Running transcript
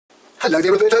Hello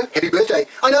there, Roberto. Happy birthday.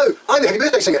 I know, I'm the Happy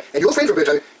Birthday Singer, and your friend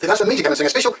Roberto, they've asked for me to come and sing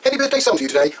a special happy birthday song to you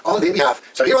today on their behalf.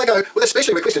 So here I go with a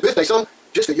specially requested birthday song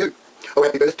just for you. Oh,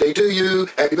 happy birthday to you,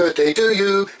 happy birthday to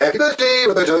you, happy birthday,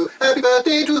 Roberto, happy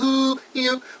birthday to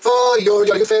you. For you're a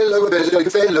jolly good fellow, Roberto's a jolly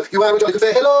good fellow, you are a jolly good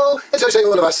fellow, and so say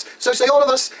all of us, so say all of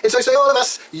us, and so say all of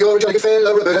us. You're a jolly good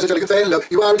fellow, Roberto's a jolly good fellow,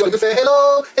 you are a jolly good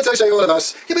fellow, and so say all of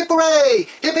us. Hip hip hooray,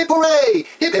 hip hip hooray,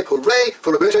 hip hip hooray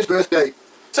for Roberto's birthday.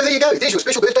 So there you go, there's your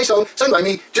special birthday song, sung by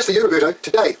me, just for you, Roberto,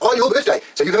 today, on your birthday.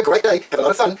 So you have a great day, have a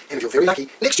lot of fun, and if you're very lucky,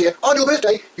 next year, on your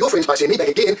birthday, your friends might send me back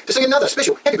again to sing another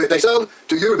special happy birthday song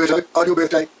to you, Roberto, on your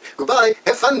birthday. Goodbye,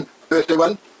 have fun, birthday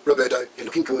one. Roberto, you're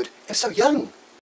looking good, and so young.